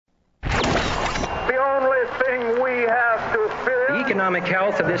thing we have to fear. The economic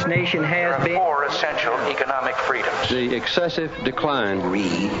health of this nation has been... Four essential economic freedoms. The excessive decline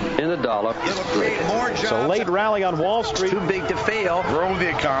in the dollar. So late rally on Wall Street. Too big to fail. Grow the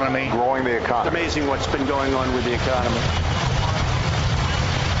economy. Growing the economy. It's amazing what's been going on with the economy.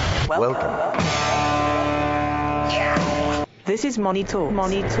 Welcome. This is Money Talks.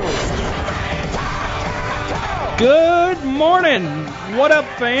 Money Talks. Good morning. What up,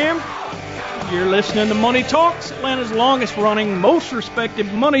 fam? You're listening to Money Talks, Atlanta's longest running, most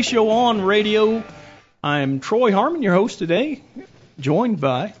respected money show on radio. I'm Troy Harmon, your host today, joined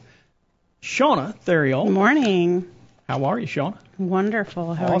by Shauna Theriault. Good morning. How are you, Shauna?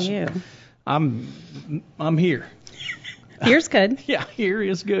 Wonderful. How awesome. are you? I'm here. Here's good. Yeah, here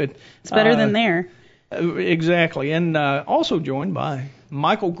is good. It's better than there. Exactly. And also joined by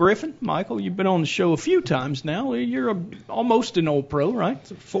Michael Griffin. Michael, you've been on the show a few times now. You're almost an old pro, right?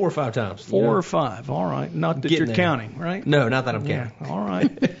 4 or 5 times. Four or five. All right. Not that you're counting, right? No, not that I'm counting. Yeah. All right.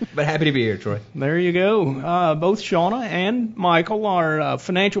 But happy to be here, Troy. There you go. Both Shauna and Michael are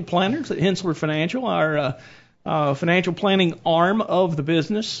financial planners at Hensler Financial, our financial planning arm of the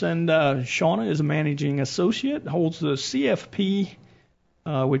business. And Shauna is a managing associate, holds the CFP,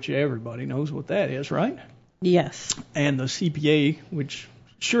 which everybody knows what that is, right? Yes. And the CPA, which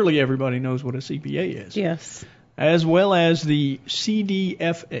surely everybody knows what a CPA is. Yes. As well as the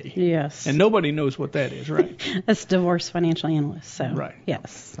CDFA. Yes. And nobody knows what that is, right? That's divorce financial analyst. So. Right.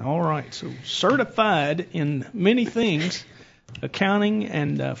 Yes. All right. So certified in many things, accounting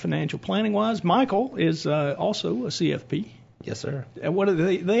and financial planning wise. Michael is also a CFP. Yes, sir. And what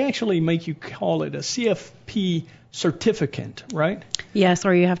do they actually make you call it a CFP certificate, right? Yes,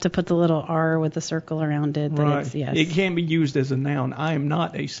 or you have to put the little R with the circle around it. Right. Yes. It can be used as a noun. I am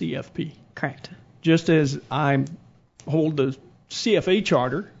not a CFP. Correct. Just as I hold the CFA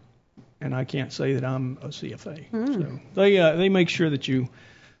charter, and I can't say that I'm a CFA. So they make sure that you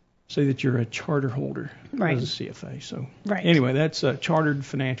say that you're a charter holder right. as a CFA. So right. Anyway, that's a chartered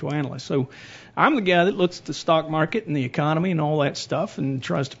financial analyst. So I'm the guy that looks at the stock market and the economy and all that stuff and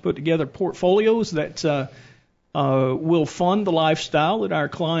tries to put together portfolios that will fund the lifestyle that our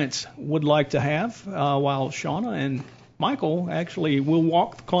clients would like to have, while Shauna and Michael actually will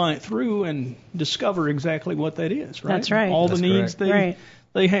walk the client through and discover exactly what that is, right? That's right. All That's the needs correct.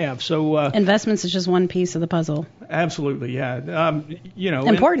 they have. So investments is just one piece of the puzzle. Absolutely, yeah.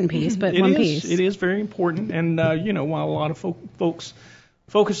 Important piece, but one piece. It is very important, and while a lot of folks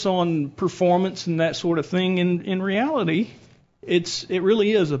focus on performance and that sort of thing, in reality, it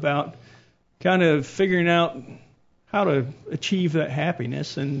really is about kind of figuring out how to achieve that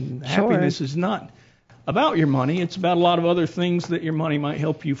happiness, and Sure. happiness is not about your money. It's about a lot of other things that your money might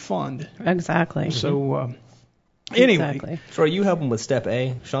help you fund. Exactly. So anyway, Exactly. Troy, you help them with step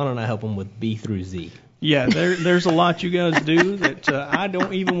A. Shauna and I help them with B through Z. yeah, there's a lot you guys do that I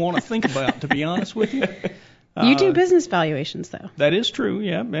don't even want to think about, to be honest with you. You do business valuations, though. That is true,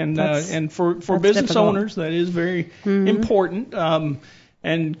 yeah, and for business difficult. owners, that is very important,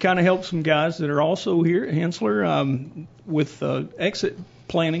 and kind of help some guys that are also here at Hensler with exit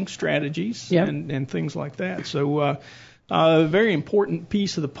planning strategies Yep. and things like that. So a very important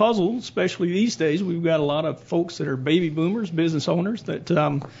piece of the puzzle, especially these days. We've got a lot of folks that are baby boomers, business owners that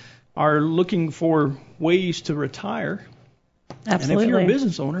are looking for ways to retire. Absolutely. And if you're a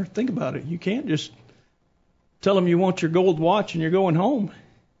business owner, think about it. You can't just tell them you want your gold watch and you're going home.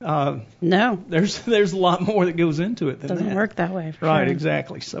 No. There's a lot more that goes into it than Doesn't that. work that way. For Right, sure.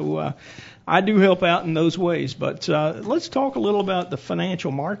 exactly. So I do help out in those ways. But let's talk a little about the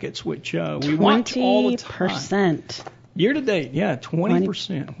financial markets, which we watch all the time. 20%. Year to date, yeah,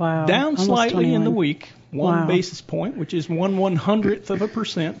 20%. Wow. Down Almost slightly in the 21. week, 1 Wow. basis point, which is 1/100th of a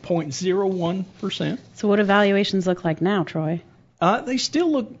percent, 0.01%. So what do valuations look like now, Troy? They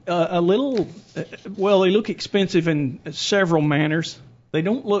still look a little, they look expensive in several manners. They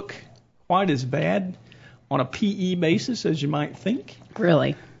don't look quite as bad on a PE basis as you might think.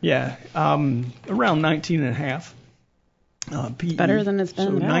 Really? Yeah, around 19.5 PE. Better than it's been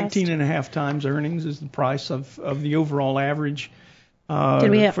So in the past. 19.5 times earnings is the price of the overall average.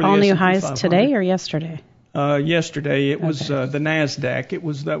 Did we have for the all new S&P highs 500. today or yesterday? Yesterday it was Okay. the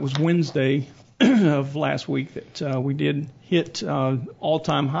Nasdaq. That was Wednesday of last week that we did hit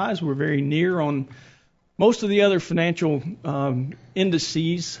all-time highs. We're very near on most of the other financial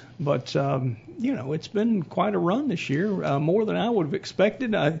indices, but it's been quite a run this year, more than I would have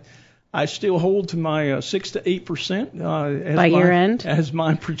expected. I still hold to my 6 to 8% By year end as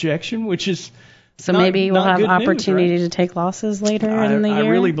my projection, which is So maybe we'll not have good news, opportunity right? to take losses later in the year. I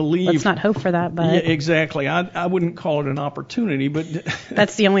really believe. Let's not hope for that, but Yeah, exactly. I wouldn't call it an opportunity, but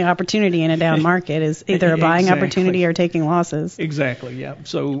that's the only opportunity in a down market is either a buying Exactly. opportunity or taking losses. Exactly. Yeah.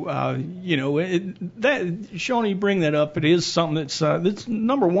 So Shawnee, you bring that up. It is something that's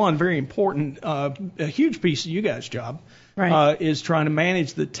number one, very important. A huge piece of you guys' job Right. is trying to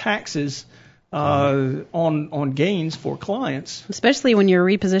manage the taxes on gains for clients. Especially when you're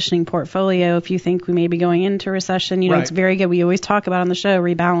repositioning portfolio, if you think we may be going into recession, Right. it's very good. We always talk about on the show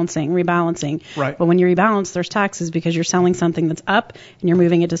rebalancing. Right. But when you rebalance, there's taxes because you're selling something that's up and you're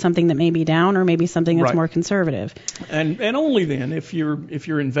moving it to something that may be down or maybe something that's Right. more conservative. And only then if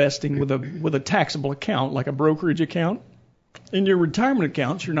you're investing with a taxable account like a brokerage account. In your retirement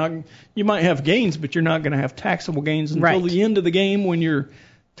accounts, you might have gains, but you're not going to have taxable gains until Right. the end of the game when you're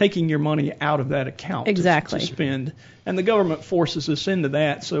taking your money out of that account Exactly. to spend. And the government forces us into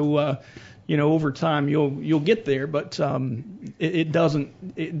that. So over time you'll get there, but it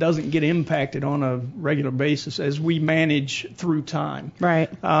doesn't get impacted on a regular basis as we manage through time. Right.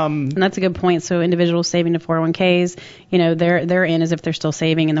 And that's a good point. So individuals saving to 401ks, they're in as if they're still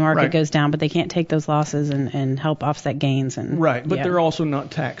saving and the market Right. goes down, but they can't take those losses and help offset gains. And Right, but yeah. they're also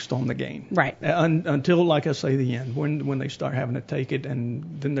not taxed on the gain. Right. Until, like I say, the end, when they start having to take it, and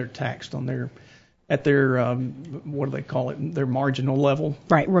then they're taxed on their what do they call it? Their marginal level.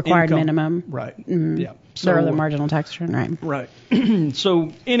 Right, required income. minimum. Right. Mm-hmm. Yeah. Their other marginal tax return, right. Right.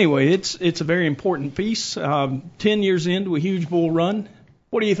 So anyway, it's a very important piece. 10 years into a huge bull run,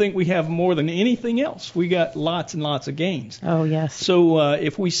 what do you think we have more than anything else? We got lots and lots of gains. Oh, yes. So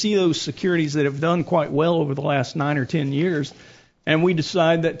if we see those securities that have done quite well over the last 9 or 10 years, and we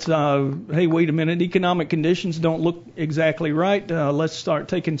decide that, hey, wait a minute, economic conditions don't look exactly right, let's start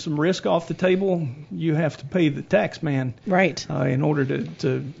taking some risk off the table, you have to pay the tax man Right. in order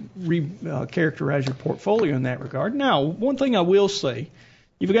to characterize your portfolio in that regard. Now, one thing I will say,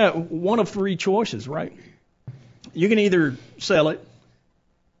 you've got one of three choices, right? You can either sell it,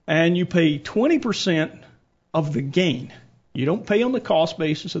 and you pay 20% of the gain. You don't pay on the cost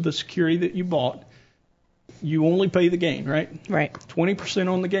basis of the security that you bought. You only pay the gain, right? Right.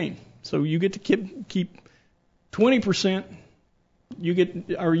 20% on the gain. So you get to keep 20%. You get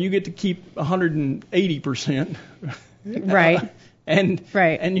to keep 180%. Right.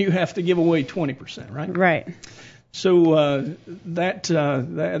 And you have to give away 20%, right? Right. So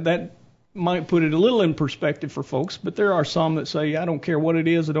that might put it a little in perspective for folks, but there are some that say, I don't care what it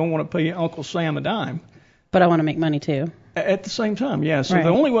is, I don't want to pay Uncle Sam a dime. But I want to make money too. At the same time, yeah. So Right. the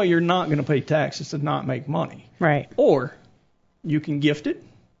only way you're not going to pay tax is to not make money. Right. Or you can gift it.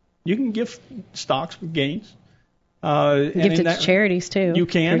 You can gift stocks with gains. Gift it to charities too. You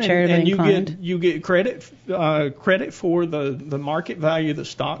can, if you're charitably and inclined. you get credit for the market value of the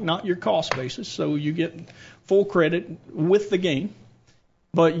stock, not your cost basis. So you get full credit with the gain,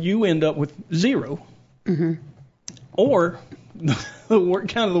 but you end up with zero. Mm-hmm. Or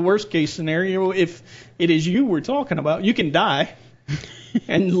kind of the worst case scenario, if it is you we're talking about, you can die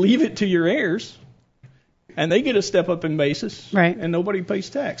and leave it to your heirs, and they get a step up in basis, right? And nobody pays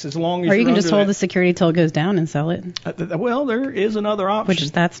tax as long as. Or you can you're just under hold that. the security till it goes down and sell it. Well, there is another option.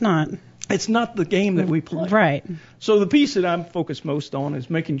 Which that's not. It's not the game that we play. Right. So the piece that I'm focused most on is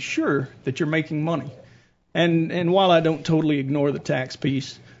making sure that you're making money. And while I don't totally ignore the tax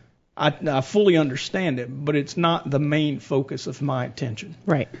piece, I fully understand it, but it's not the main focus of my attention.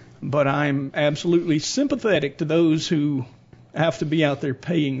 Right. But I'm absolutely sympathetic to those who have to be out there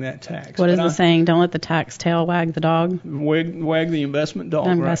paying that tax. What is the saying? Don't let the tax tail wag the dog. Wag the investment dog.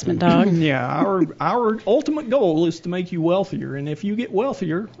 The investment right? dog. Yeah, our ultimate goal is to make you wealthier, and if you get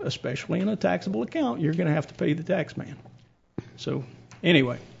wealthier, especially in a taxable account, you're going to have to pay the tax man. So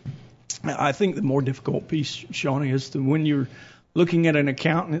anyway, I think the more difficult piece, Shawnee, is when you're looking at an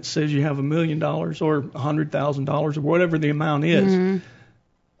account and it says you have $1 million or $100,000 or whatever the amount is. Mm-hmm.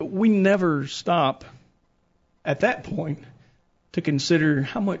 We never stop at that point to consider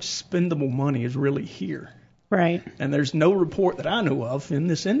how much spendable money is really here. Right. And there's no report that I know of in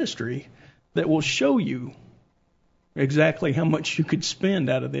this industry that will show you exactly how much you could spend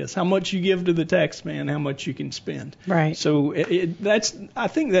out of this, how much you give to the tax man, how much you can spend. Right. So I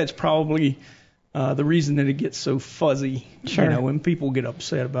think that's probably the reason that it gets so fuzzy. Sure. When people get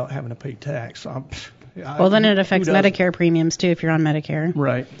upset about having to pay tax. Well, then it affects Medicare premiums too if you're on Medicare.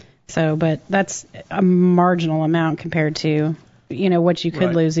 Right. So, but that's a marginal amount compared to, what you could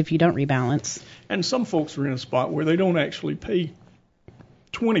Right. lose if you don't rebalance. And some folks are in a spot where they don't actually pay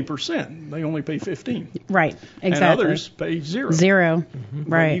 20%. They only pay 15%. Right. Exactly. And others pay 0%. Zero.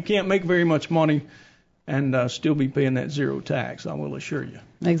 Mm-hmm. Right. You can't make very much money and still be paying that zero tax, I will assure you.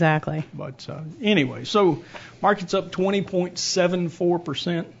 Exactly. But anyway, so market's up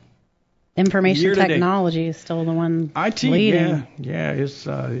 20.74%. Information technology is still the one IT, leading. yeah, it's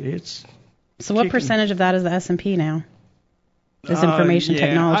So what percentage of that is the S&P now? Is information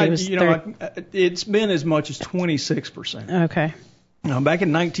technology? It's been as much as 26%. Okay. Now, back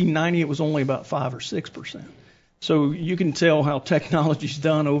in 1990, it was only about 5 or 6%. So you can tell how technology's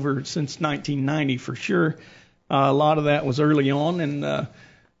done over since 1990 for sure. A lot of that was early on in the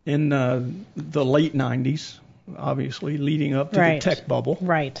late 90s, obviously leading up to the tech bubble.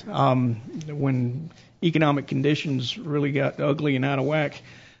 Right. When economic conditions really got ugly and out of whack.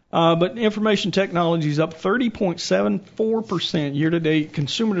 But information technology is up 30.74% year to date.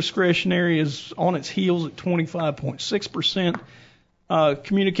 Consumer discretionary is on its heels at 25.6%.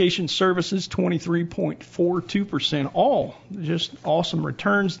 Communication services 23.42%. All just awesome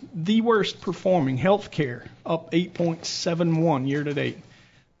returns. The worst performing, healthcare, up 8.71 year to date.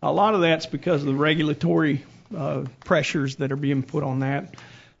 A lot of that's because of the regulatory pressures that are being put on that.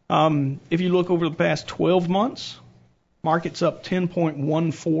 If you look over the past 12 months, market's up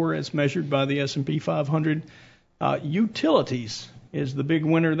 10.14 as measured by the S&P 500. Utilities is the big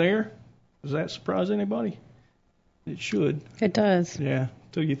winner there. Does that surprise anybody? It should. It does. Yeah.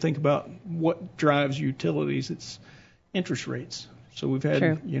 So you think about what drives utilities, it's interest rates. So we've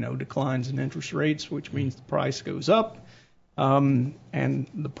had, declines in interest rates, which means the price goes up. And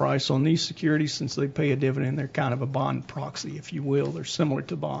the price on these securities, since they pay a dividend, they're kind of a bond proxy, if you will. They're similar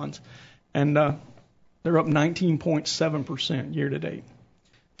to bonds. And they're up 19.7% year to date.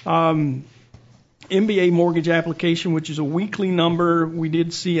 MBA mortgage application, which is a weekly number, we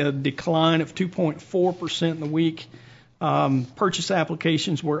did see a decline of 2.4% in the week. Purchase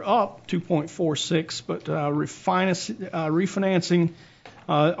applications were up 2.46, but refinancing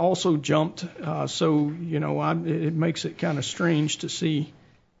also jumped. It makes it kind of strange to see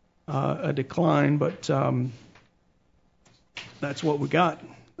a decline, but that's what we got.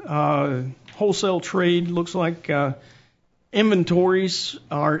 Wholesale trade looks like inventories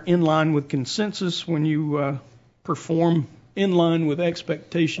are in line with consensus. When you perform in line with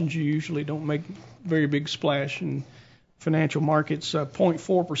expectations, you usually don't make very big splash in financial markets.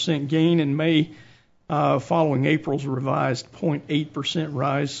 0.4% gain in May, following April's revised 0.8%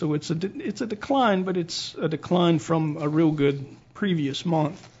 rise. So it's a decline, but it's a decline from a real good previous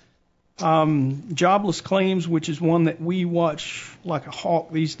month. Jobless claims, which is one that we watch like a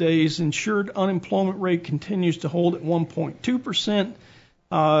hawk these days. Insured unemployment rate continues to hold at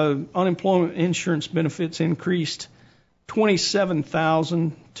 1.2%. Unemployment insurance benefits increased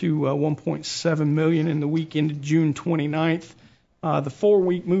 27,000 to 1.7 million in the week ended June 29th. The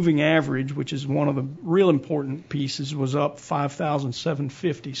 4-week moving average, which is one of the real important pieces, was up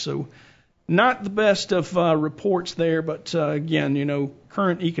 5,750. So not the best of reports there, but again,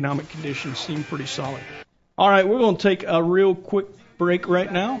 current economic conditions seem pretty solid. All right, we're going to take a real quick break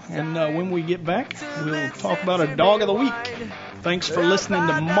right now, and when we get back, we'll talk about a dog of the week. Thanks for listening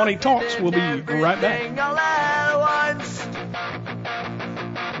to Money Talks. We'll be right back.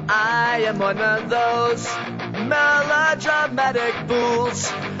 I am one of those melodramatic fools.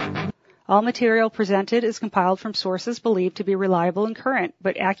 All material presented is compiled from sources believed to be reliable and current,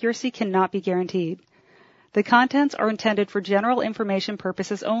 but accuracy cannot be guaranteed. The contents are intended for general information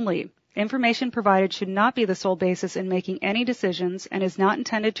purposes only. Information provided should not be the sole basis in making any decisions and is not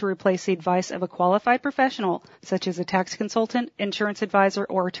intended to replace the advice of a qualified professional, such as a tax consultant, insurance advisor,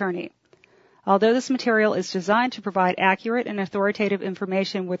 or attorney. Although this material is designed to provide accurate and authoritative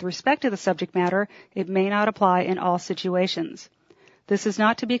information with respect to the subject matter, it may not apply in all situations. This is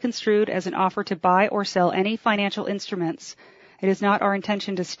not to be construed as an offer to buy or sell any financial instruments. It is not our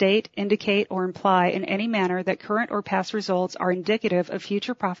intention to state, indicate, or imply in any manner that current or past results are indicative of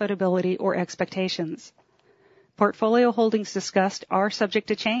future profitability or expectations. Portfolio holdings discussed are subject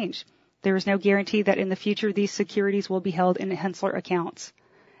to change. There is no guarantee that in the future these securities will be held in Hensler accounts.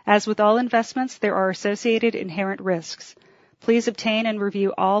 As with all investments, there are associated inherent risks. Please obtain and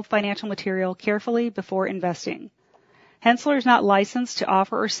review all financial material carefully before investing. Hensler is not licensed to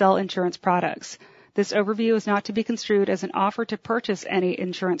offer or sell insurance products. This overview is not to be construed as an offer to purchase any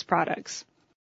insurance products.